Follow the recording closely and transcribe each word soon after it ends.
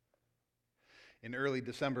In early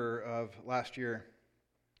December of last year,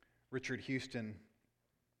 Richard Houston,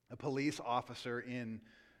 a police officer in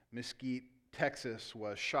Mesquite, Texas,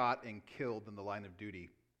 was shot and killed in the line of duty.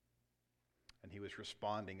 And he was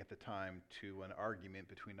responding at the time to an argument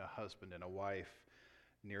between a husband and a wife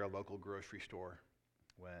near a local grocery store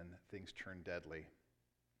when things turned deadly.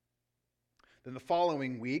 Then the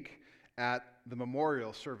following week, at the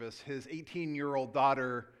memorial service, his 18-year-old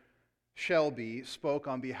daughter, Shelby, spoke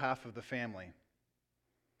on behalf of the family.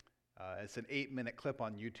 It's an 8-minute clip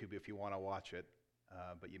on YouTube if you want to watch it,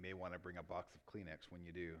 but you may want to bring a box of Kleenex when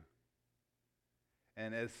you do.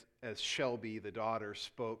 And as Shelby, the daughter,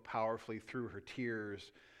 spoke powerfully through her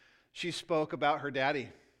tears, she spoke about her daddy.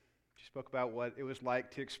 She spoke about what it was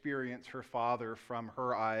like to experience her father from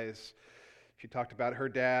her eyes. She talked about her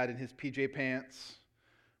dad in his PJ pants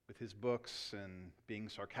with his books and being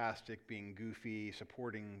sarcastic, being goofy,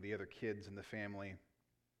 supporting the other kids in the family.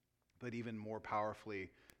 But even more powerfully,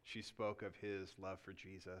 she spoke of his love for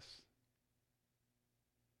Jesus.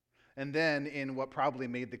 And then, in what probably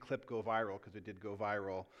made the clip go viral, because it did go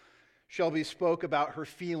viral, Shelby spoke about her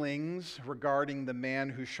feelings regarding the man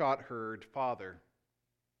who shot her father.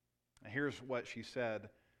 And here's what she said.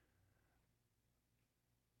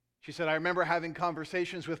 She said, "I remember having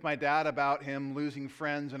conversations with my dad about him losing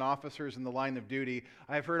friends and officers in the line of duty.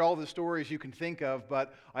 I've heard all the stories you can think of,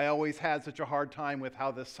 but I always had such a hard time with how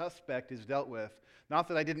the suspect is dealt with. Not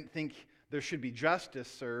that I didn't think there should be justice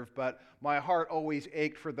served, but my heart always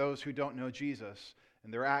ached for those who don't know Jesus,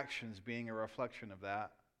 and their actions being a reflection of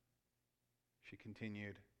that." She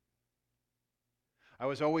continued, "I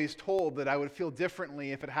was always told that I would feel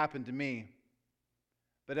differently if it happened to me.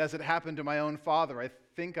 But as it happened to my own father, I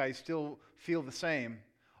think I still feel the same.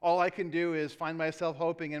 All I can do is find myself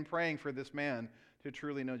hoping and praying for this man to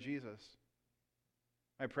truly know Jesus.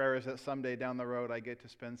 My prayer is that someday down the road I get to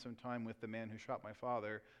spend some time with the man who shot my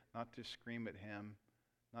father, not to scream at him,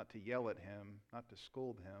 not to yell at him, not to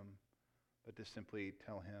scold him, but to simply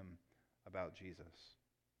tell him about Jesus."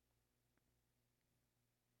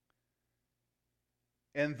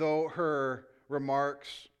 And though her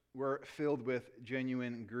remarks were filled with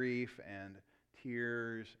genuine grief and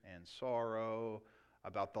tears and sorrow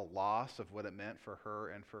about the loss of what it meant for her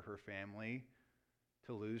and for her family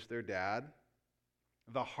to lose their dad,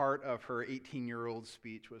 the heart of her 18-year-old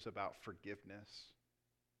speech was about forgiveness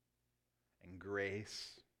and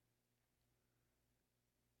grace.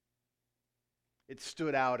 It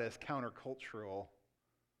stood out as countercultural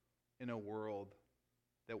in a world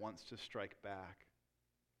that wants to strike back.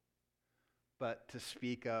 But to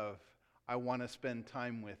speak of, I want to spend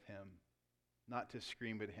time with him, not to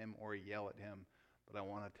scream at him or yell at him, but I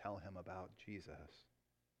want to tell him about Jesus.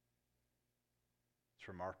 It's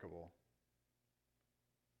remarkable.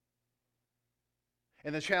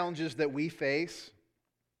 And the challenges that we face,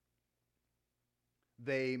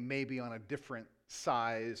 they may be on a different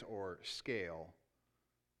size or scale.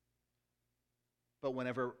 But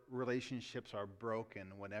whenever relationships are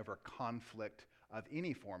broken, whenever conflict of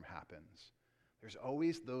any form happens, there's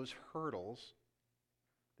always those hurdles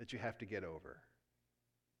that you have to get over.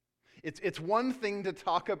 It's one thing to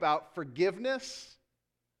talk about forgiveness,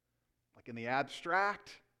 like in the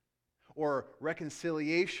abstract, or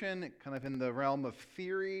reconciliation, kind of in the realm of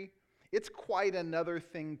theory. It's quite another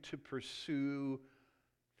thing to pursue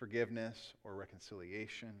forgiveness or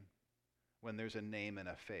reconciliation when there's a name and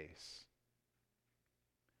a face.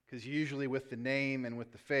 Because usually with the name and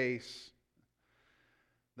with the face,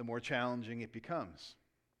 the more challenging it becomes.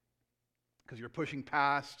 Because you're pushing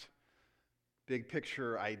past big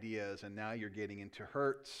picture ideas and now you're getting into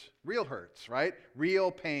hurts, right? Real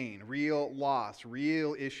pain, real loss,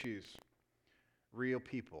 real issues, real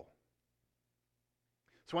people.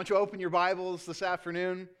 So why don't you open your Bibles this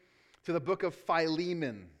afternoon to the book of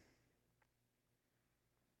Philemon.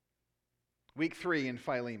 Week 3 in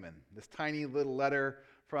Philemon, this tiny little letter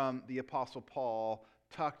from the Apostle Paul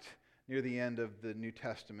tucked near the end of the New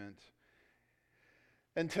Testament.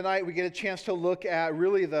 And tonight we get a chance to look at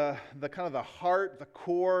really the kind of the heart, the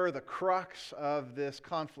core, the crux of this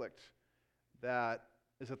conflict that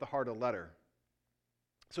is at the heart of the letter.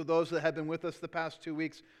 So those that have been with us the past 2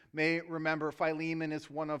 weeks may remember Philemon is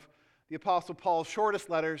one of the Apostle Paul's shortest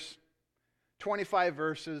letters, 25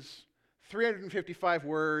 verses, 355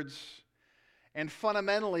 words. And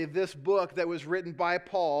fundamentally, this book that was written by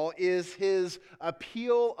Paul is his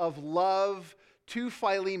appeal of love to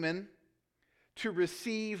Philemon to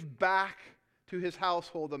receive back to his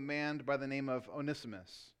household a man by the name of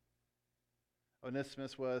Onesimus.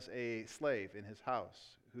 Onesimus was a slave in his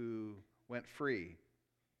house who went free.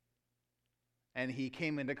 And he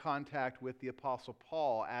came into contact with the Apostle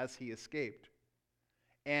Paul as he escaped.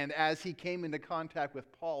 And as he came into contact with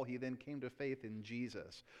Paul, he then came to faith in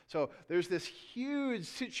Jesus. So there's this huge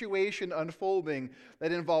situation unfolding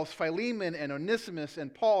that involves Philemon and Onesimus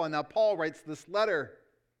and Paul. And now Paul writes this letter,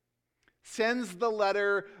 sends the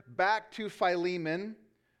letter back to Philemon,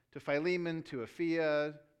 to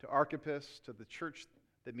Apphia, to Archippus, to the church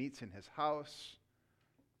that meets in his house.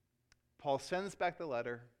 Paul sends back the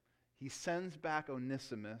letter. He sends back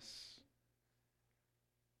Onesimus.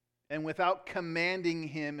 And without commanding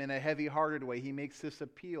him in a heavy-hearted way, he makes this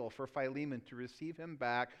appeal for Philemon to receive him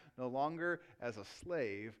back no longer as a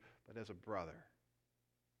slave, but as a brother.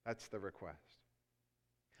 That's the request.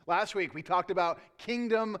 Last week, we talked about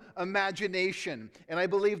kingdom imagination. And I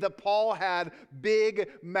believe that Paul had big,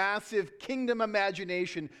 massive kingdom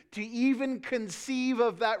imagination to even conceive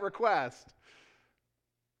of that request,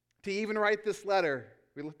 to even write this letter.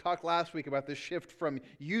 We talked last week about the shift from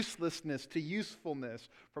uselessness to usefulness,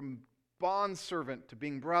 from bondservant to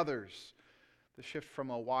being brothers, the shift from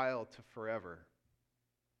a while to forever.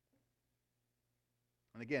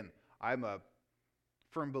 And again, I'm a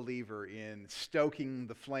firm believer in stoking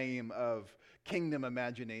the flame of kingdom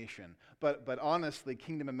imagination. But honestly,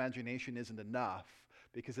 kingdom imagination isn't enough,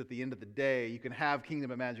 because at the end of the day, you can have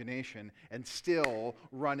kingdom imagination and still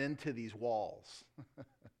run into these walls.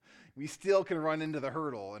 We still can run into the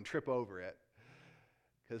hurdle and trip over it.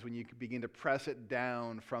 Because when you begin to press it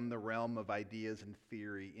down from the realm of ideas and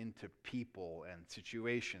theory into people and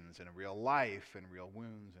situations and real life and real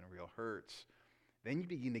wounds and real hurts, then you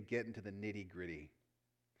begin to get into the nitty-gritty.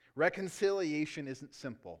 Reconciliation isn't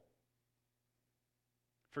simple.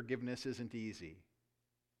 Forgiveness isn't easy.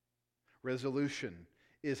 Resolution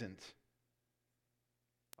isn't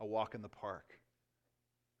a walk in the park.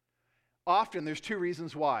 Often there's two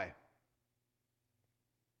reasons why.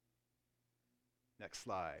 Next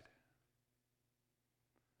slide.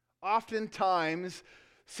 Oftentimes,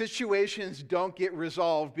 situations don't get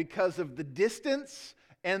resolved because of the distance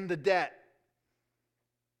and the debt.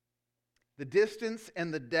 The distance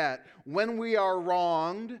and the debt. When we are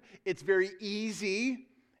wronged, it's very easy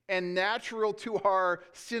and natural to our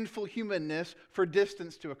sinful humanness for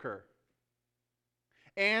distance to occur.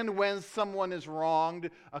 And when someone is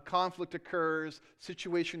wronged, a conflict occurs,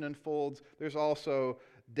 situation unfolds, there's also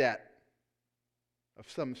debt of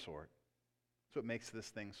some sort. So it makes this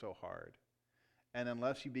thing so hard. And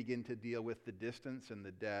unless you begin to deal with the distance and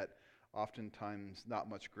the debt, oftentimes not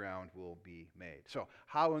much ground will be made. So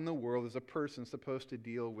how in the world is a person supposed to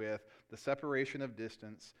deal with the separation of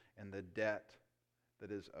distance and the debt that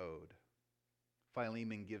is owed?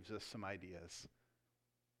 Philemon gives us some ideas.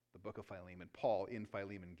 The book of Philemon, Paul in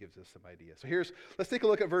Philemon gives us some ideas. So let's take a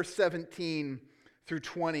look at verse 17 through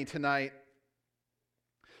 20 tonight.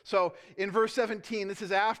 So in verse 17, this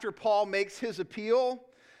is after Paul makes his appeal.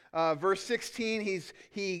 Verse 16,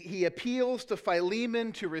 he appeals to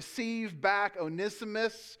Philemon to receive back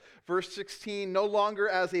Onesimus. Verse 16, no longer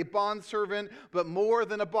as a bondservant, but more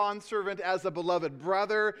than a bondservant, as a beloved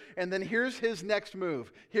brother. And then here's his next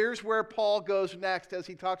move. Here's where Paul goes next as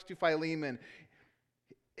he talks to Philemon.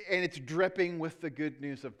 And it's dripping with the good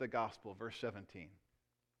news of the gospel. Verse 17.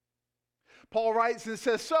 Paul writes and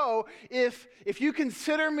says, so if you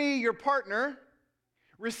consider me your partner,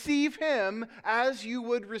 receive him as you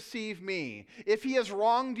would receive me. If he has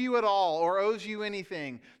wronged you at all or owes you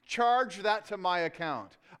anything, charge that to my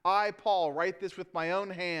account. I, Paul, write this with my own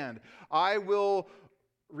hand. I will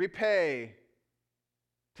repay,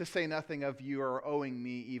 to say nothing of you or owing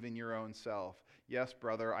me even your own self. Yes,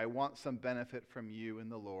 brother, I want some benefit from you in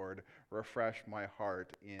the Lord. Refresh my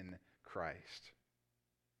heart in Christ.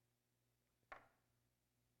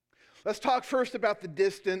 Let's talk first about the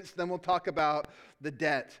distance, then we'll talk about the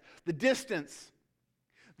debt. The distance.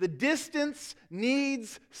 The distance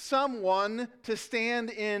needs someone to stand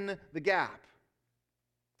in the gap.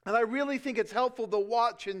 And I really think it's helpful to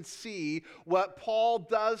watch and see what Paul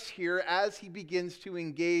does here as he begins to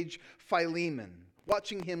engage Philemon,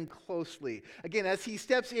 watching him closely. Again, as he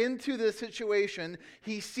steps into this situation,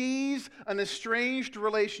 he sees an estranged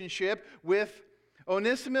relationship with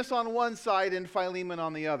Onesimus on one side and Philemon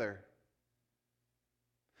on the other.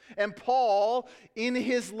 And Paul, in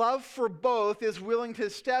his love for both, is willing to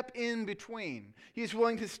step in between. He's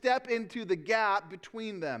willing to step into the gap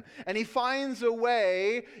between them. And he finds a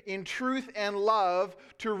way in truth and love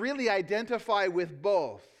to really identify with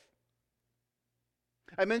both.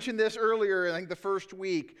 I mentioned this earlier, I think the first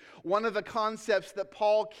week. One of the concepts that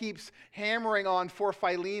Paul keeps hammering on for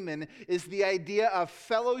Philemon is the idea of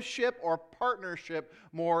fellowship or partnership,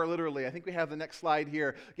 more literally. I think we have the next slide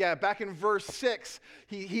here. Yeah, back in verse 6,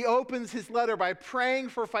 he opens his letter by praying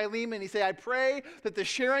for Philemon. He says, I pray that the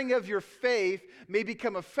sharing of your faith may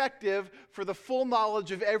become effective for the full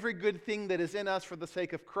knowledge of every good thing that is in us for the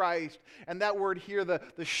sake of Christ. And that word here, the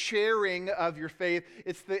sharing of your faith,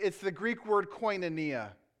 it's the Greek word koinonia.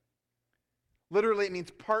 Literally, it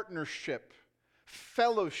means partnership,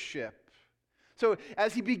 fellowship. So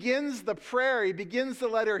as he begins the prayer, he begins the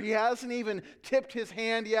letter, he hasn't even tipped his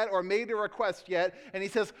hand yet or made a request yet. And he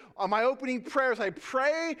says, on my opening prayers, I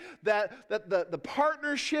pray that the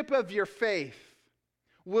partnership of your faith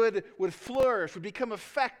would flourish, would become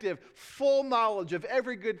effective, full knowledge of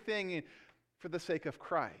every good thing for the sake of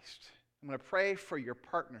Christ. I'm going to pray for your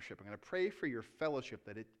partnership. I'm going to pray for your fellowship,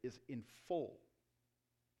 that it is in full.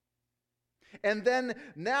 And then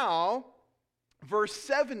now, verse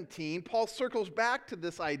 17, Paul circles back to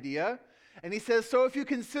this idea, and he says, so if you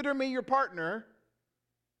consider me your partner,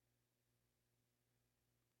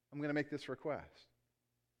 I'm going to make this request.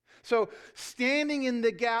 So standing in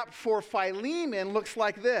the gap for Philemon looks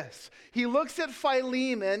like this. He looks at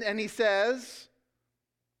Philemon and he says,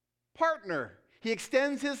 partner. He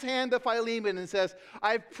extends his hand to Philemon and says,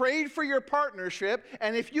 I've prayed for your partnership,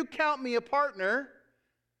 and if you count me a partner,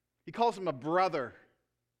 he calls him a brother.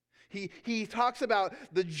 He talks about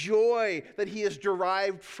the joy that he has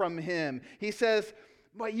derived from him. He says,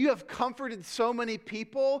 well, you have comforted so many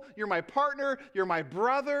people. You're my partner. You're my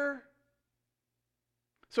brother.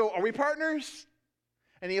 So are we partners?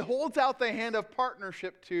 And he holds out the hand of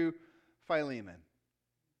partnership to Philemon.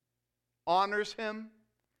 Honors him,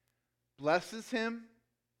 blesses him,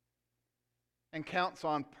 and counts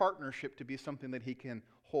on partnership to be something that he can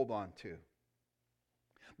hold on to.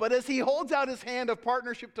 But as he holds out his hand of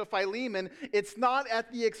partnership to Philemon, it's not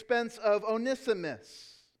at the expense of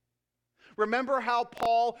Onesimus. Remember how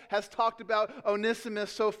Paul has talked about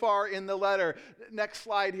Onesimus so far in the letter. Next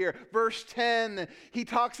slide here. Verse 10, he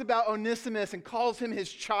talks about Onesimus and calls him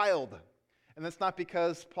his child. And that's not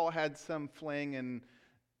because Paul had some fling, and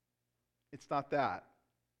it's not that.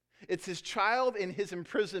 It's his child in his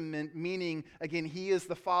imprisonment, meaning, again, he is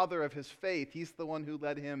the father of his faith. He's the one who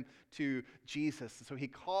led him to Jesus. And so he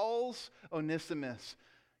calls Onesimus,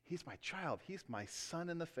 he's my child. He's my son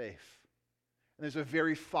in the faith. And there's a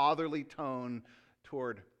very fatherly tone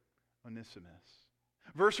toward Onesimus.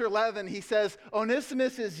 Verse 11, he says,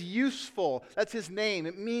 Onesimus is useful. That's his name.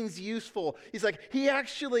 It means useful. He's like, he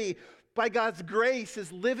actually, by God's grace,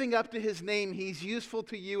 is living up to his name. He's useful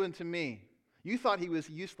to you and to me. You thought he was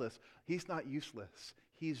useless. He's not useless.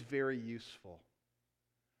 He's very useful.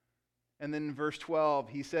 And then in verse 12,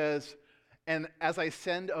 he says, and as I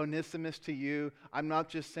send Onesimus to you, I'm not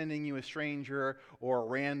just sending you a stranger or a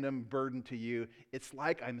random burden to you. It's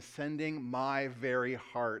like I'm sending my very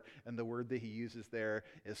heart. And the word that he uses there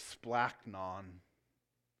is splachnon,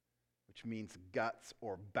 which means guts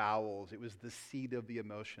or bowels. It was the seat of the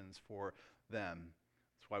emotions for them.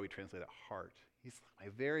 That's why we translate it heart. He's my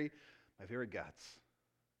very guts,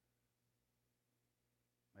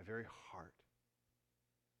 my very heart.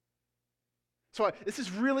 So this is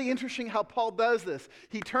really interesting how Paul does this.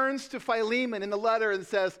 He turns to Philemon in the letter and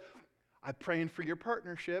says, I'm praying for your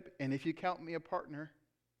partnership, and if you count me a partner.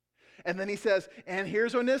 And then he says, and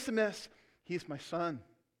here's Onesimus. He's my son.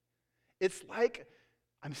 It's like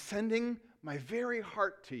I'm sending my very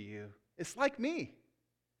heart to you. It's like me,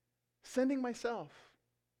 sending myself.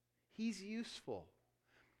 He's useful.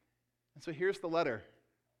 And so here's the letter.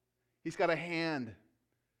 He's got a hand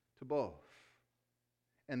to both.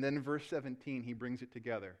 And then in verse 17, he brings it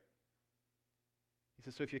together. He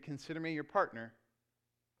says, so if you consider me your partner,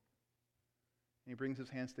 and he brings his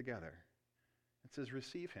hands together. It says,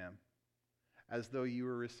 receive him as though you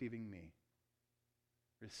were receiving me.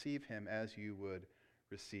 Receive him as you would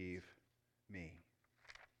receive me.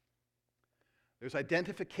 There's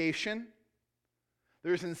identification.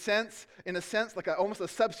 There's in a sense like almost a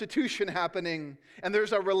substitution happening. And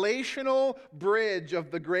there's a relational bridge of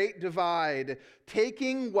the great divide,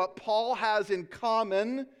 taking what Paul has in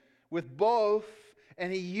common with both,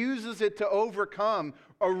 and he uses it to overcome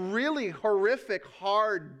a really horrific,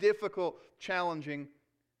 hard, difficult, challenging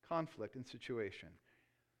conflict and situation.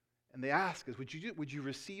 And they ask us, would you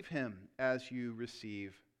receive him as you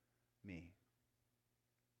receive me?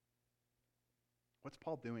 What's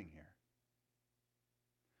Paul doing here?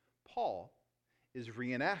 Paul is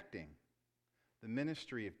reenacting the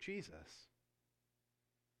ministry of Jesus.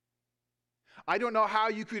 I don't know how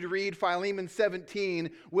you could read Philemon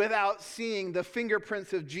 17 without seeing the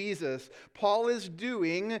fingerprints of Jesus. Paul is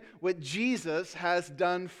doing what Jesus has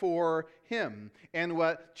done for him and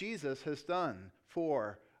what Jesus has done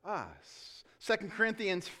for us. 2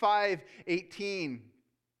 Corinthians 5:18.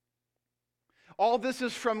 All this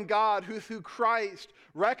is from God, who through Christ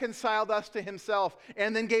reconciled us to himself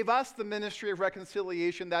and then gave us the ministry of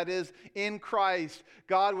reconciliation. That is, in Christ,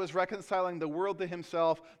 God was reconciling the world to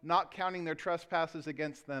himself, not counting their trespasses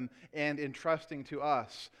against them, and entrusting to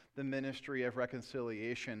us the ministry of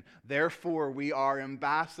reconciliation. Therefore, we are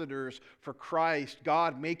ambassadors for Christ,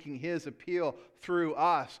 God making his appeal through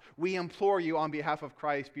us. We implore you on behalf of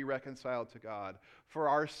Christ, be reconciled to God. For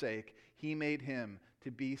our sake, he made him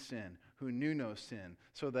to be sin, who knew no sin,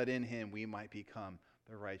 so that in him we might become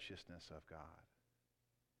the righteousness of God.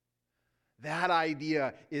 That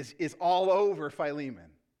idea is all over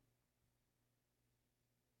Philemon.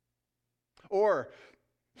 Or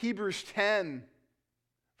Hebrews 10,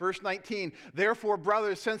 verse 19, therefore,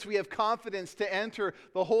 brothers, since we have confidence to enter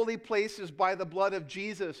the holy places by the blood of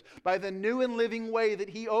Jesus, by the new and living way that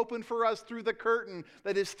he opened for us through the curtain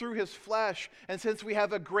that is through his flesh, and since we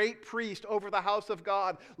have a great priest over the house of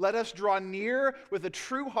God, let us draw near with a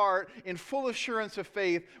true heart in full assurance of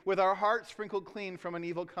faith, with our hearts sprinkled clean from an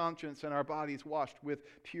evil conscience and our bodies washed with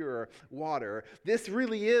pure water. This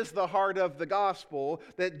really is the heart of the gospel,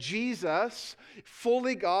 that Jesus,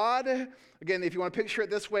 fully God, again, if you want to picture it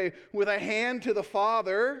this way, with a hand to the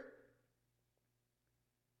Father,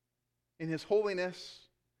 in his holiness,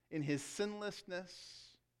 in his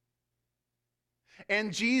sinlessness,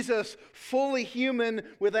 and Jesus, fully human,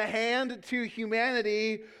 with a hand to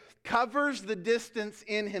humanity, covers the distance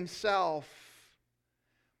in himself.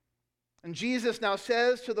 And Jesus now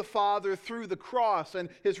says to the Father through the cross and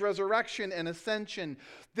his resurrection and ascension,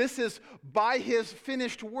 this is by his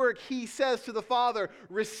finished work. He says to the Father,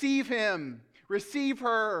 receive him, receive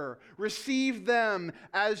her, receive them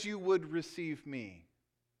as you would receive me.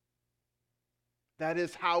 That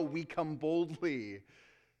is how we come boldly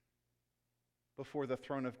before the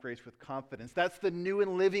throne of grace with confidence. That's the new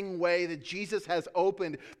and living way that Jesus has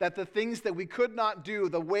opened, that the things that we could not do,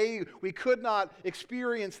 the way we could not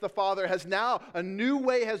experience the Father, has now, a new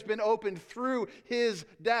way has been opened through his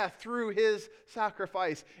death, through his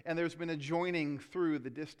sacrifice, and there's been a joining through the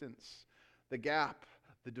distance, the gap,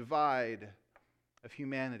 the divide of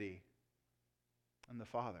humanity and the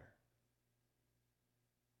Father.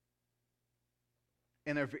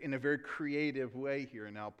 In a very creative way here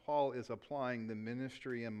now, Paul is applying the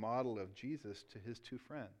ministry and model of Jesus to his two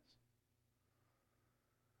friends.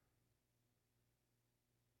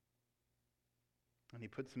 And he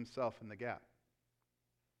puts himself in the gap,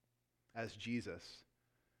 as Jesus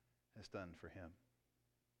has done for him.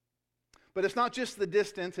 But it's not just the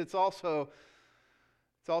distance, it's also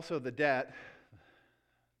the debt.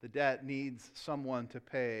 The debt needs someone to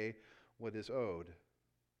pay what is owed.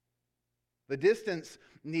 The distance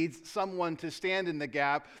needs someone to stand in the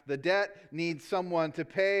gap. The debt needs someone to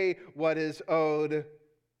pay what is owed.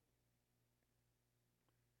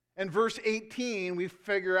 In verse 18, we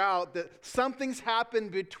figure out that something's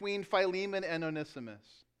happened between Philemon and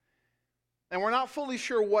Onesimus. And we're not fully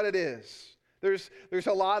sure what it is. There's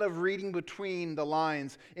a lot of reading between the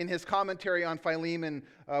lines. In his commentary on Philemon,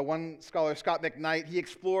 one scholar, Scott McKnight, he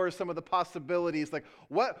explores some of the possibilities, like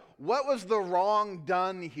what was the wrong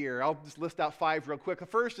done here? I'll just list out 5 real quick. The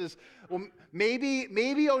first is, well,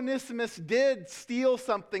 maybe Onesimus did steal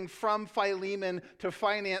something from Philemon to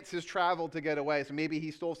finance his travel to get away. So maybe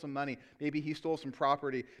he stole some money, maybe he stole some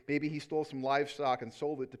property, maybe he stole some livestock and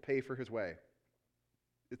sold it to pay for his way.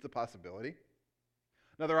 It's a possibility.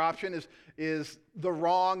 Another option is the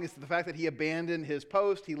wrong is the fact that he abandoned his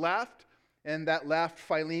post. He left, and that left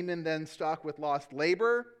Philemon then stuck with lost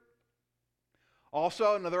labor.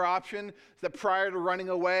 Also, another option is that prior to running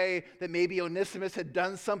away, that maybe Onesimus had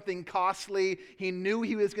done something costly. He knew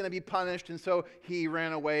he was going to be punished, and so he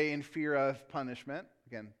ran away in fear of punishment.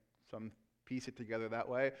 Again, some piece it together that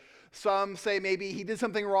way. Some say maybe he did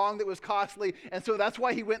something wrong that was costly, and so that's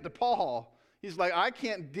why he went to Paul. He's like, I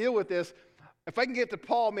can't deal with this. If I can get to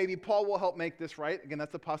Paul, maybe Paul will help make this right. Again,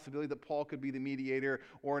 that's a possibility that Paul could be the mediator.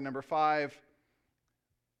 Or number 5,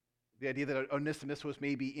 the idea that Onesimus was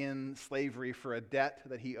maybe in slavery for a debt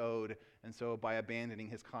that he owed, and so by abandoning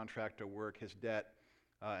his contract to work, his debt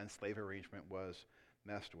and slave arrangement was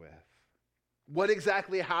messed with. What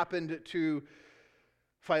exactly happened to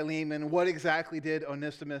Philemon? What exactly did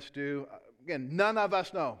Onesimus do? Again, none of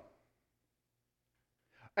us know.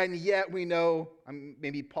 And yet we know,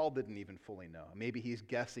 maybe Paul didn't even fully know. Maybe he's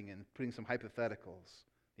guessing and putting some hypotheticals.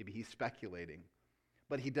 Maybe he's speculating.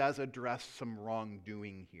 but he does address some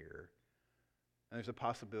wrongdoing here. And there's a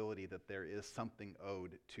possibility that there is something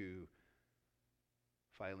owed to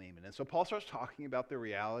Philemon. And so Paul starts talking about the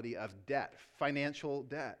reality of debt, financial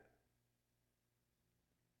debt.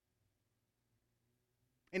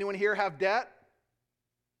 Anyone here have debt?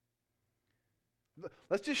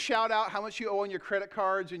 Let's just shout out how much you owe on your credit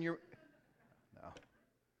cards and your...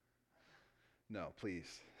 No,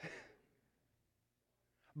 please.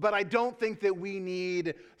 But I don't think that we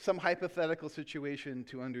need some hypothetical situation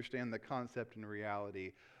to understand the concept and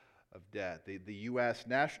reality of debt. The U.S.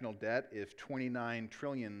 national debt is $29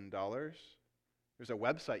 trillion. There's a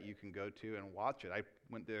website you can go to and watch it. I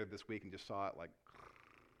went there this week and just saw it like...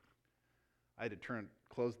 I had to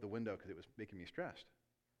close the window because it was making me stressed.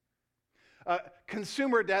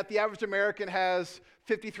 Consumer debt, the average American has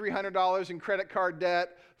 $5,300 in credit card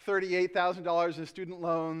debt, $38,000 in student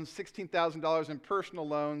loans, $16,000 in personal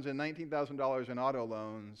loans, and $19,000 in auto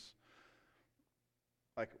loans.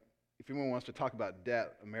 Like, if anyone wants to talk about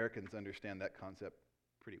debt, Americans understand that concept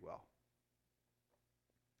pretty well.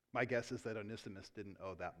 My guess is that Onesimus didn't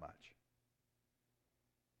owe that much.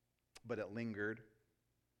 But it lingered.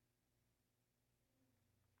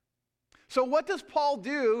 So what does Paul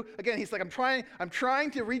do? Again, he's like, I'm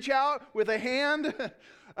trying to reach out with a hand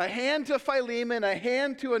to Philemon, a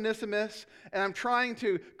hand to Onesimus, and I'm trying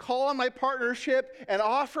to call on my partnership and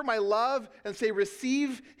offer my love and say,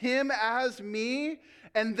 receive him as me.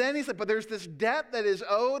 And then he's like, but there's this debt that is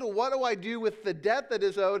owed. What do I do with the debt that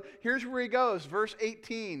is owed? Here's where he goes, verse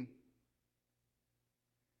 18.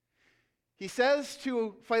 He says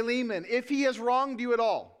to Philemon, if he has wronged you at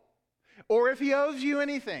all, or if he owes you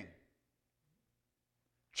anything,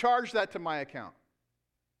 charge that to my account.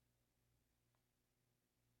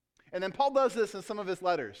 And then Paul does this in some of his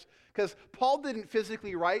letters, because Paul didn't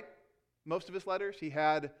physically write most of his letters. He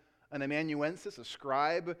had an amanuensis, a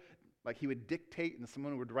scribe, like he would dictate and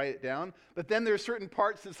someone would write it down. But then there's certain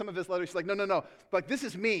parts in some of his letters, he's like, no, like this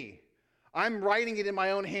is me. I'm writing it in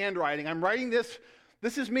my own handwriting. I'm writing this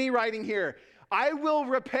is me writing here. I will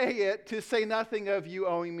repay it, to say nothing of you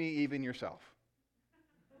owing me even yourself.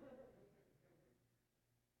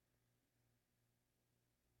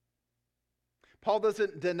 Paul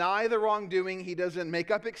doesn't deny the wrongdoing. He doesn't make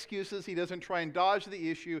up excuses. He doesn't try and dodge the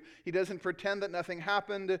issue. He doesn't pretend that nothing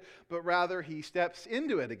happened, but rather he steps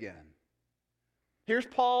into it again. Here's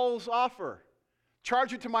Paul's offer.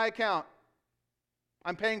 Charge it to my account.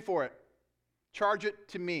 I'm paying for it. Charge it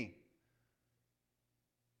to me.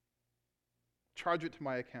 Charge it to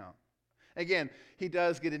my account. Again, he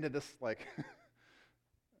does get into this like,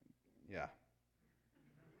 yeah.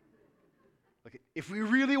 Like, if we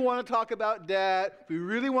really want to talk about debt, if we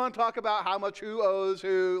really want to talk about how much who owes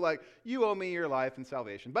who, like, you owe me your life and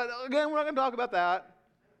salvation. But again, we're not going to talk about that.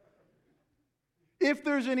 If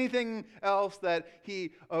there's anything else that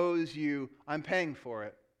he owes you, I'm paying for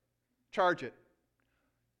it. Charge it.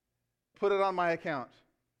 Put it on my account.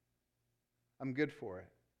 I'm good for it.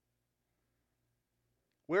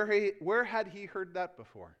 Where had he heard that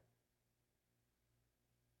before?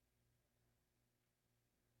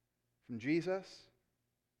 From Jesus?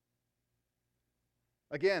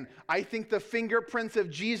 Again, I think the fingerprints of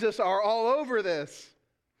Jesus are all over this.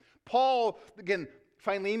 Paul, again,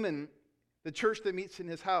 Philemon, the church that meets in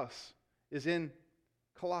his house, is in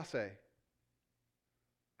Colossae.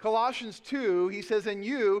 Colossians 2, he says, and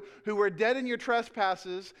you who were dead in your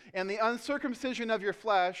trespasses and the uncircumcision of your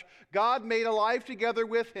flesh, God made alive together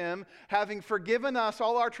with him, having forgiven us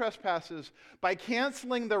all our trespasses by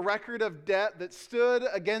canceling the record of debt that stood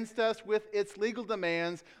against us with its legal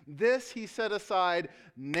demands. This he set aside,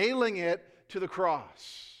 nailing it to the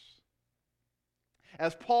cross.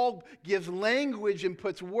 As Paul gives language and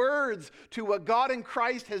puts words to what God in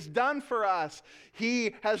Christ has done for us,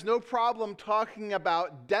 he has no problem talking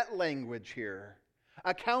about debt language here,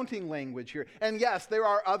 accounting language here. And yes, there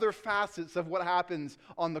are other facets of what happens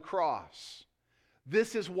on the cross.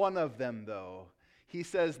 This is one of them, though. He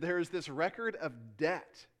says there's this record of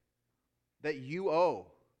debt that you owe,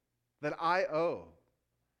 that I owe.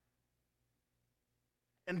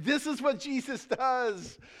 And this is what Jesus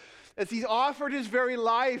does. As he offered his very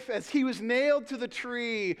life, as he was nailed to the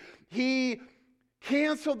tree, he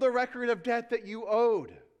canceled the record of debt that you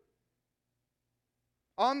owed.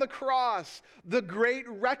 On the cross, the great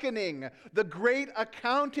reckoning, the great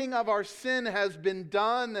accounting of our sin has been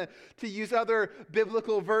done. To use other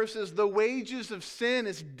biblical verses, the wages of sin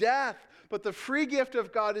is death, but the free gift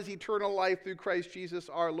of God is eternal life through Christ Jesus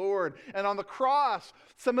our Lord. And on the cross,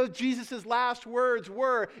 some of Jesus' last words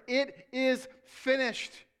were, "It is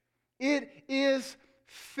finished." It is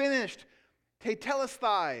finished.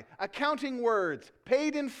 Tetelestai, accounting words,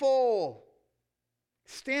 paid in full.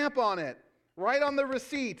 Stamp on it, write on the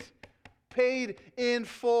receipt, paid in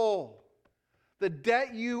full. The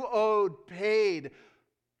debt you owed, paid.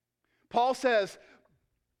 Paul says,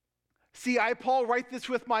 see, Paul, write this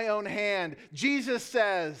with my own hand. Jesus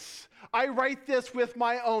says, I write this with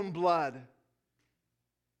my own blood.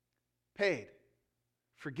 Paid,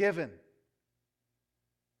 forgiven.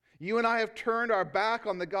 You and I have turned our back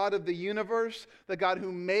on the God of the universe, the God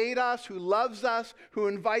who made us, who loves us, who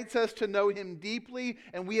invites us to know him deeply,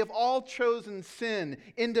 and we have all chosen sin,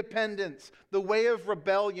 independence, the way of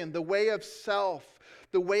rebellion, the way of self,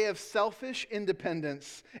 the way of selfish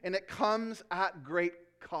independence, and it comes at great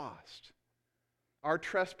cost. Our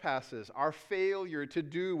trespasses, our failure to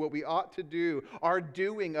do what we ought to do, our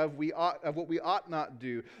doing of what we ought not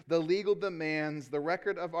do, the legal demands, the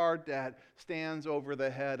record of our debt stands over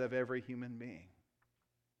the head of every human being.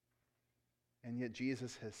 And yet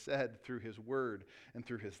Jesus has said through his word and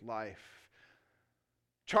through his life,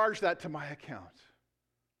 charge that to my account.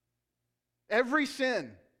 Every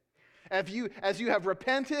sin. As you have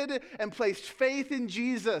repented and placed faith in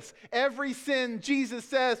Jesus, every sin, Jesus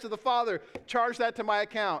says to the Father, charge that to my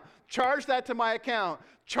account. Charge that to my account.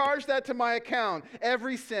 Charge that to my account.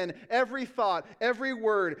 Every sin, every thought, every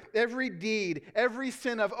word, every deed, every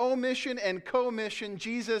sin of omission and commission,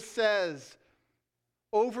 Jesus says,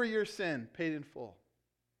 over your sin, paid in full.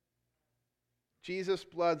 Jesus'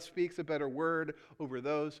 blood speaks a better word over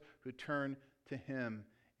those who turn to him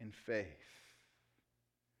in faith.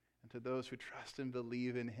 To those who trust and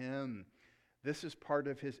believe in him. This is part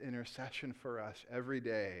of his intercession for us every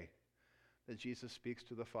day, that Jesus speaks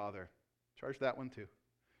to the Father. Charge that one too,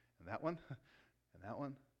 and that one, and that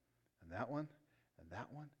one, and that one, and that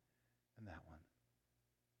one, and that one.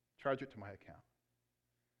 Charge it to my account.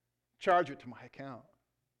 Charge it to my account.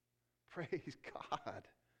 Praise God.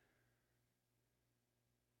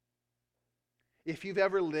 If you've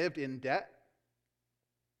ever lived in debt,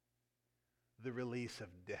 the release of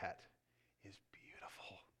debt is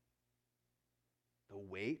beautiful. The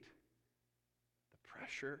weight, the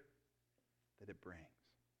pressure that it brings.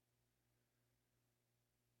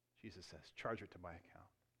 Jesus says, charge it to my account.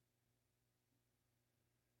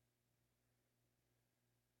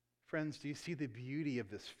 Friends, do you see the beauty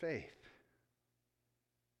of this faith?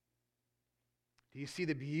 Do you see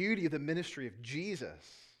the beauty of the ministry of Jesus?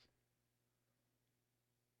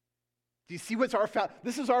 Do you see what's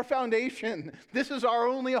this is our foundation. This is our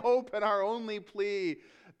only hope and our only plea.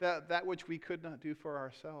 That which we could not do for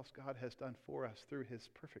ourselves, God has done for us through his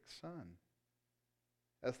perfect Son.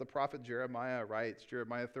 As the prophet Jeremiah writes,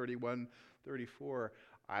 Jeremiah 31:34,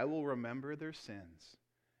 I will remember their sins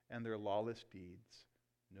and their lawless deeds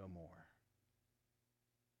no more.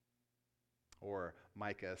 Or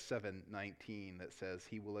Micah 7:19 that says,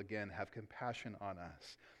 he will again have compassion on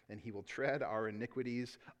us, and he will tread our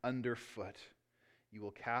iniquities underfoot. You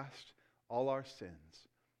will cast all our sins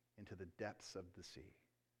into the depths of the sea.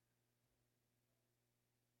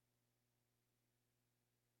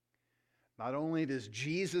 Not only does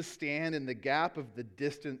Jesus stand in the gap of the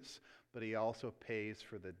distance, but he also pays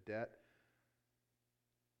for the debt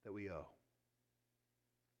that we owe.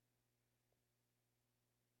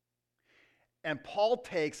 And Paul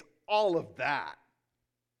takes all of that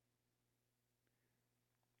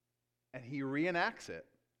and he reenacts it.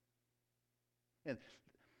 And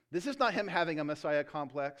this is not him having a Messiah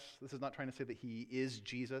complex. This is not trying to say that he is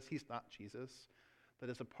Jesus. He's not Jesus. But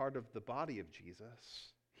as a part of the body of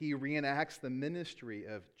Jesus, he reenacts the ministry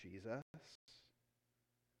of Jesus.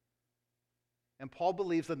 And Paul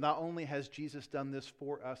believes that not only has Jesus done this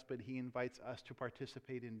for us, but he invites us to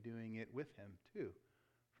participate in doing it with him too,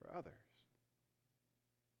 for others.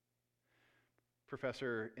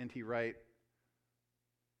 Professor N.T. Wright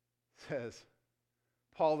says,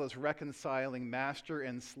 Paul is reconciling master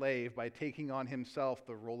and slave by taking on himself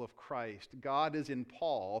the role of Christ. God is in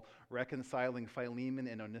Paul reconciling Philemon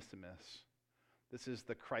and Onesimus. This is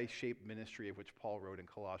the Christ-shaped ministry of which Paul wrote in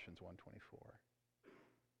Colossians 1:24.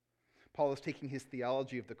 Paul is taking his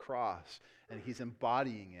theology of the cross and he's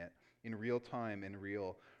embodying it in real time, in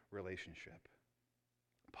real relationship.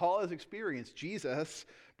 Paul has experienced Jesus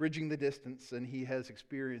bridging the distance, and he has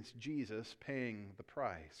experienced Jesus paying the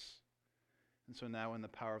price. And so now in the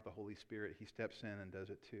power of the Holy Spirit, he steps in and does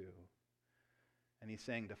it too. And he's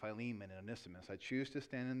saying to Philemon and Onesimus, I choose to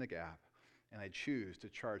stand in the gap, and I choose to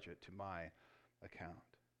charge it to my account.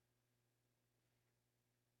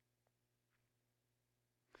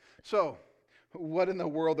 So, what in the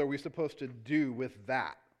world are we supposed to do with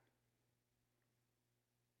that?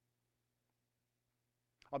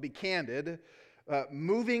 I'll be candid.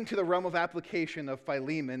 moving to the realm of application of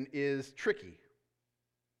Philemon is tricky,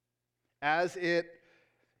 as it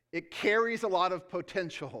carries a lot of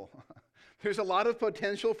potential. There's a lot of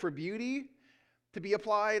potential for beauty to be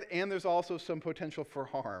applied, and there's also some potential for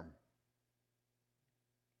harm.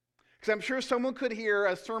 Because I'm sure someone could hear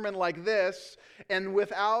a sermon like this, and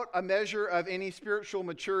without a measure of any spiritual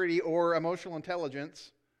maturity or emotional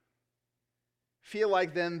intelligence, feel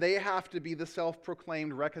like then they have to be the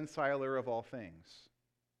self-proclaimed reconciler of all things.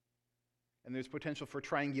 And there's potential for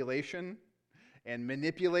triangulation and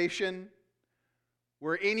manipulation,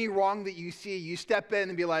 where any wrong that you see, you step in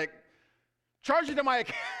and be like, charge it to my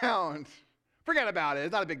account. Forget about it.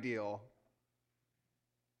 It's not a big deal.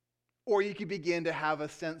 Or you could begin to have a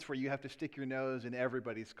sense where you have to stick your nose in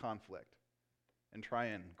everybody's conflict and try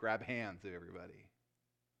and grab hands of everybody.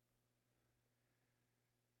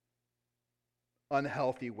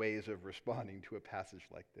 Unhealthy ways of responding to a passage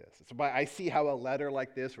like this. So I see how a letter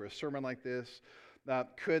like this or a sermon like this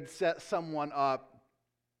could set someone up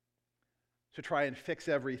to try and fix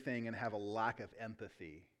everything and have a lack of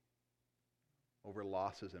empathy over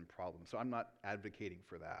losses and problems. So I'm not advocating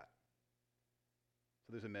for that.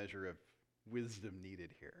 So there's a measure of wisdom needed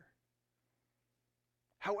here.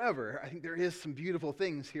 However, I think there is some beautiful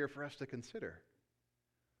things here for us to consider.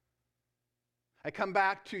 I come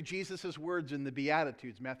back to Jesus' words in the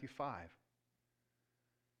Beatitudes, Matthew 5.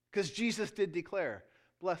 Because Jesus did declare,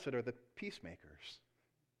 blessed are the peacemakers.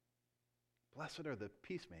 Blessed are the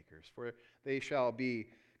peacemakers, for they shall be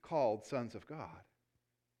called sons of God.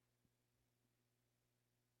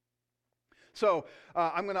 So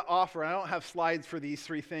I'm going to offer, I don't have slides for these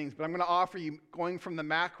three things, but I'm going to offer you, going from the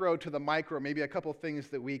macro to the micro, maybe a couple things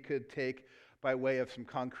that we could take by way of some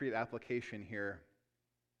concrete application here.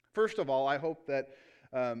 First of all, I hope that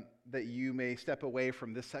you may step away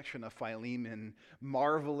from this section of Philemon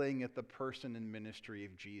marveling at the person and ministry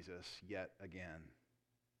of Jesus yet again.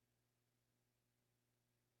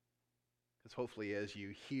 Because hopefully as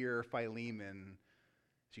you hear Philemon,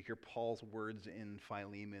 as you hear Paul's words in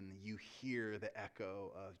Philemon, you hear the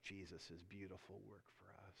echo of Jesus' beautiful work for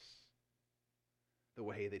us. The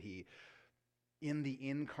way that he, in the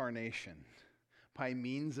incarnation, by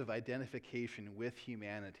means of identification with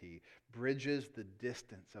humanity, bridges the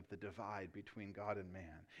distance of the divide between God and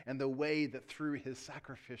man. And the way that through his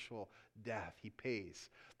sacrificial death, he pays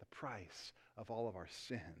the price of all of our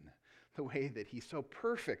sin. The way that he so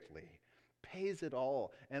perfectly pays it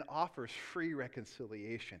all and offers free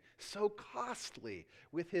reconciliation. So costly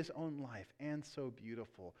with his own life and so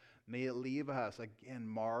beautiful. May it leave us again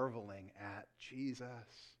marveling at Jesus.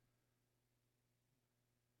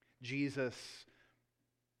 Jesus,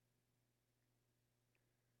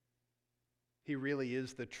 he really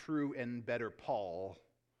is the true and better Paul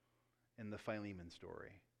in the Philemon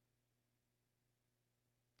story.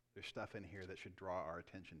 There's stuff in here that should draw our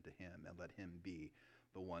attention to him and let him be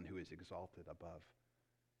the one who is exalted above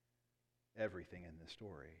everything in this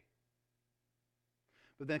story.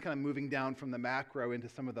 But then kind of moving down from the macro into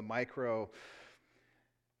some of the micro,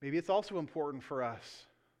 maybe it's also important for us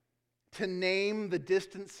to name the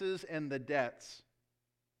distances and the debts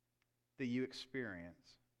that you experience.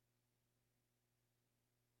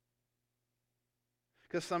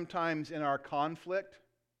 Because sometimes in our conflict,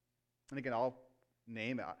 and again, I'll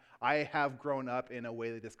name it, I have grown up in a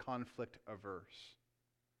way that is conflict averse.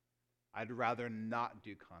 I'd rather not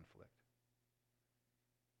do conflict,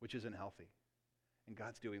 which isn't healthy. And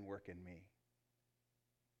God's doing work in me.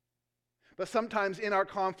 But sometimes in our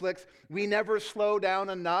conflicts, we never slow down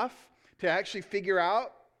enough to actually figure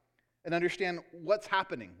out and understand what's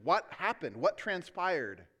happening, what happened, what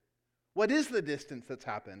transpired. What is the distance that's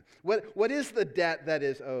happened? What is the debt that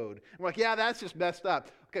is owed? And we're like, yeah, that's just messed up.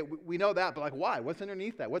 Okay, we know that, but like, why? What's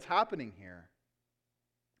underneath that? What's happening here?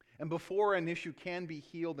 And before an issue can be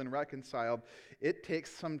healed and reconciled, it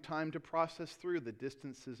takes some time to process through the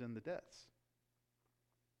distances and the debts.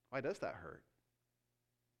 Why does that hurt?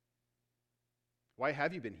 Why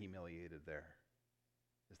have you been humiliated there?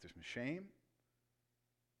 Is there some shame?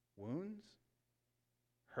 Wounds?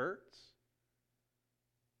 Hurts?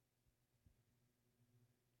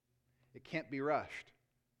 It can't be rushed.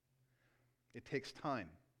 It takes time.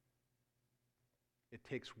 It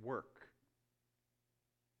takes work.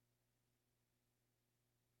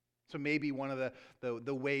 So maybe one of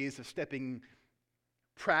the ways of stepping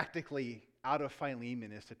practically out of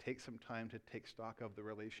Philemon is to take some time to take stock of the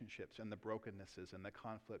relationships and the brokennesses and the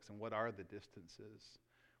conflicts and what are the distances,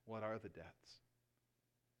 what are the debts.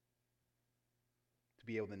 To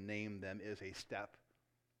be able to name them is a step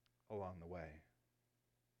along the way.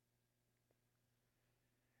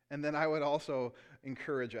 And then I would also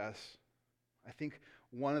encourage us, I think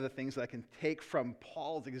one of the things that I can take from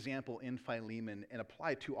Paul's example in Philemon and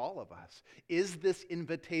apply to all of us is this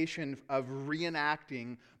invitation of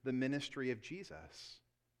reenacting the ministry of Jesus.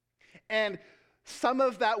 And some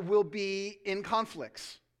of that will be in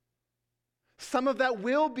conflicts. Some of that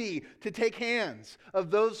will be to take hands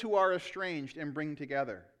of those who are estranged and bring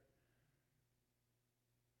together.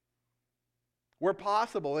 Where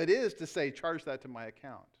possible, it is to say, charge that to my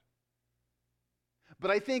account. But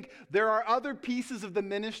I think there are other pieces of the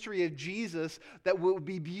ministry of Jesus that will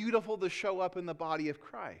be beautiful to show up in the body of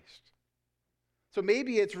Christ. So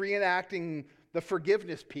maybe it's reenacting the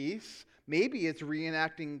forgiveness piece. Maybe it's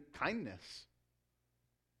reenacting kindness.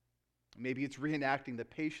 Maybe it's reenacting the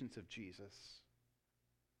patience of Jesus.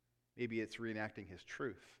 Maybe it's reenacting his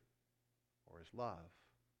truth or his love.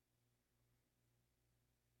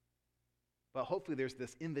 But hopefully there's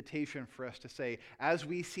this invitation for us to say, as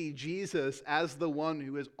we see Jesus as the one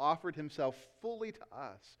who has offered himself fully to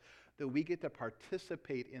us, that we get to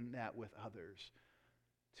participate in that with others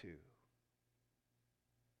too.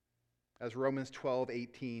 As Romans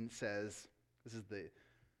 12:18 says, this is the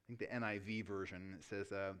NIV version, it says,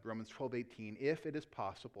 Romans 12:18, if it is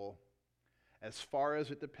possible, as far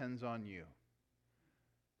as it depends on you,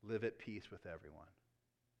 live at peace with everyone.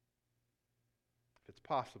 If it's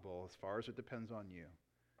possible, as far as it depends on you,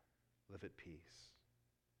 live at peace.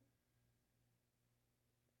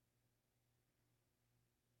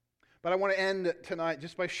 But I want to end tonight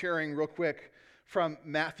just by sharing real quick from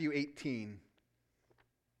Matthew 18,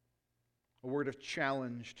 a word of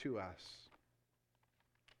challenge to us,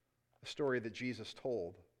 a story that Jesus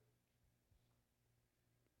told.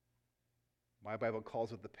 My Bible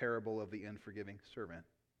calls it the parable of the unforgiving servant.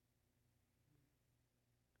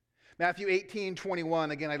 Matthew 18:21.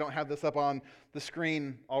 Again, I don't have this up on the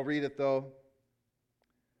screen. I'll read it though.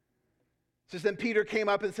 It says, then Peter came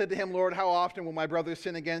up and said to him, Lord, how often will my brother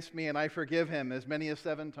sin against me and I forgive him? As many as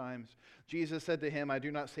 7 times. Jesus said to him, I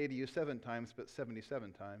do not say to you 7 times, but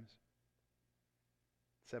 77 times.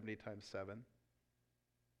 70 times 7.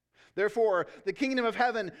 Therefore, the kingdom of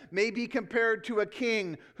heaven may be compared to a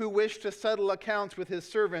king who wished to settle accounts with his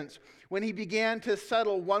servants. When he began to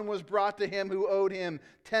settle, one was brought to him who owed him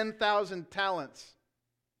 10,000 talents.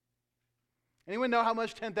 Anyone know how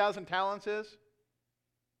much 10,000 talents is?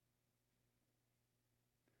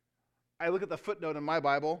 I look at the footnote in my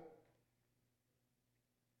Bible.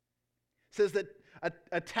 It says that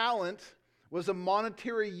a talent was a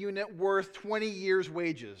monetary unit worth 20 years'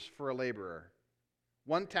 wages for a laborer.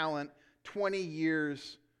 1 talent, 20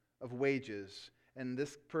 years of wages, and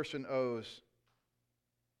this person owes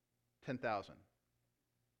 10,000.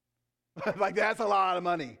 Like, that's a lot of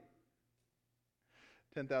money.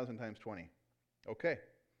 10,000 times 20. Okay.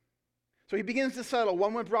 So he begins to settle.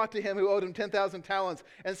 One was brought to him who owed him 10,000 talents,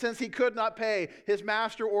 and since he could not pay, his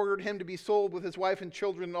master ordered him to be sold with his wife and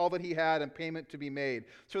children and all that he had, and payment to be made.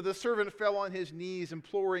 So the servant fell on his knees,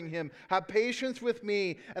 imploring him, have patience with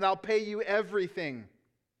me, and I'll pay you everything.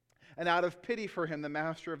 And out of pity for him, the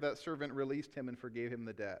master of that servant released him and forgave him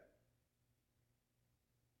the debt.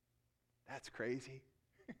 That's crazy.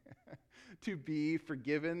 To be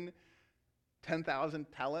forgiven 10,000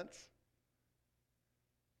 talents.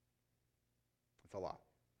 That's a lot.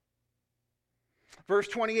 Verse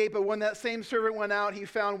 28, but when that same servant went out, he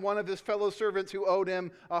found one of his fellow servants who owed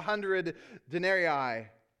him 100 denarii.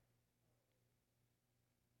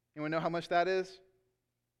 Anyone know how much that is?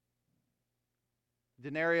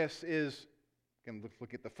 Denarius is, you can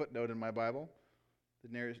look at the footnote in my Bible.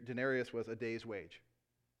 Denarius was a day's wage.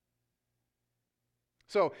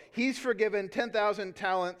 So he's forgiven 10,000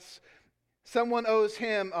 talents. Someone owes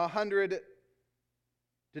him 100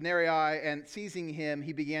 denarii, and seizing him,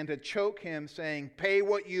 he began to choke him, saying, pay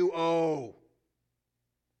what you owe.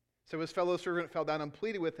 So his fellow servant fell down and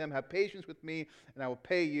pleaded with him, have patience with me, and I will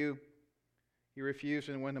pay you. He refused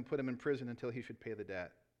and went and put him in prison until he should pay the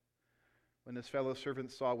debt. When his fellow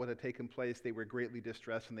servants saw what had taken place, they were greatly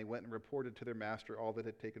distressed, and they went and reported to their master all that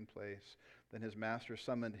had taken place. Then his master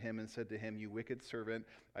summoned him and said to him, you wicked servant,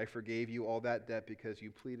 I forgave you all that debt because you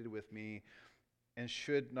pleaded with me. And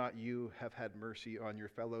should not you have had mercy on your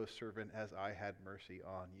fellow servant as I had mercy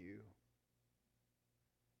on you?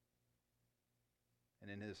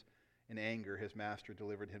 And in anger, his master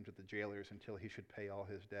delivered him to the jailers until he should pay all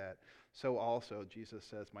his debt. So also, Jesus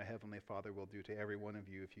says, my heavenly Father will do to every one of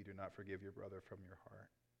you if you do not forgive your brother from your heart.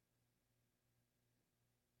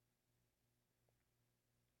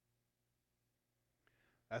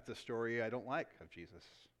 That's a story I don't like of Jesus.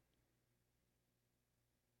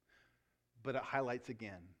 But it highlights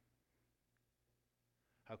again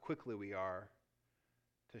how quickly we are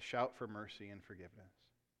to shout for mercy and forgiveness.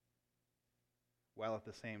 while at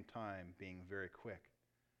the same time being very quick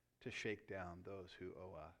to shake down those who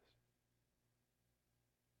owe us.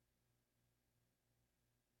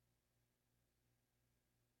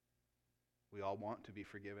 We all want to be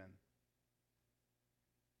forgiven.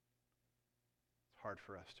 It's hard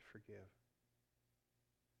for us to forgive.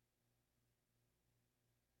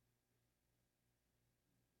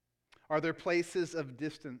 Are there places of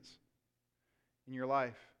distance in your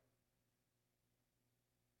life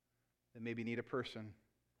that maybe need a person?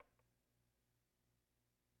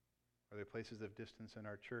 Are there places of distance in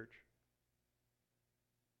our church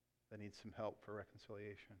that need some help for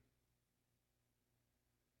reconciliation?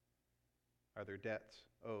 Are there debts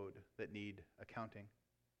owed that need accounting?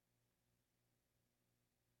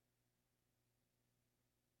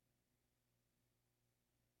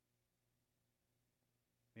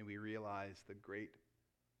 May we realize the great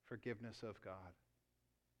forgiveness of God,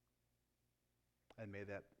 and may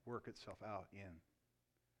that work itself out in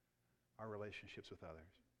our relationships with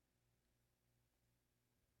others.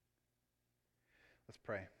 Let's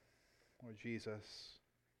pray. Lord Jesus,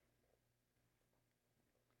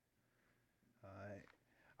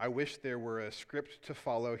 I wish there were a script to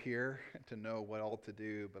follow here to know what all to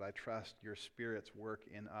do, but I trust your Spirit's work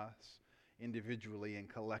in us individually and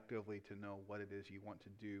collectively to know what it is you want to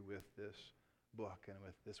do with this book and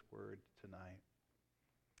with this word tonight.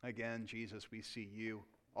 Again, Jesus, we see you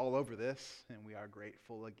all over this, and we are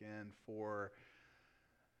grateful again for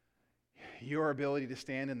your ability to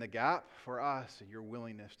stand in the gap for us and your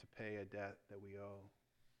willingness to pay a debt that we owe,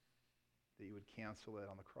 that you would cancel it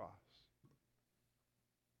on the cross.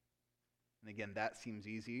 And again, that seems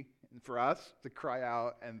easy for us to cry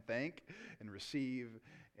out and thank and receive,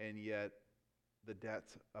 and yet the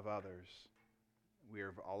debts of others we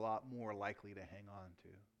are a lot more likely to hang on to.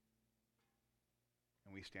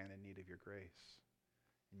 And we stand in need of your grace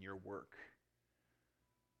and your work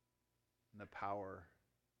and the power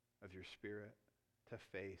of your Spirit to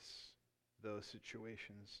face those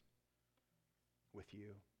situations with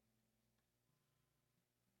you.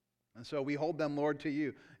 And so we hold them, Lord, to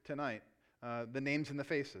you tonight. The names and the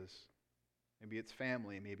faces. Maybe it's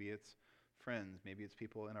family, maybe it's friends, maybe it's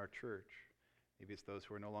people in our church, maybe it's those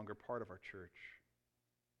who are no longer part of our church.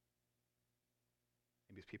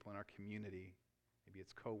 Maybe it's people in our community, maybe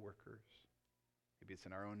it's co-workers, maybe it's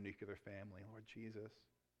in our own nuclear family. Lord Jesus,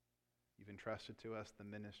 you've entrusted to us the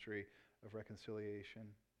ministry of reconciliation.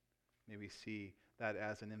 May we see that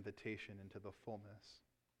as an invitation into the fullness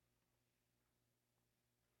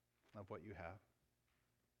of what you have.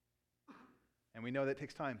 And we know that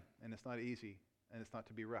takes time, and it's not easy, and it's not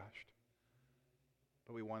to be rushed.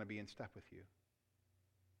 But we want to be in step with you.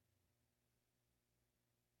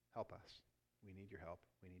 Help us. We need your help.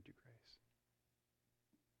 We need your grace.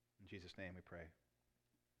 In Jesus' name we pray.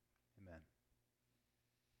 Amen.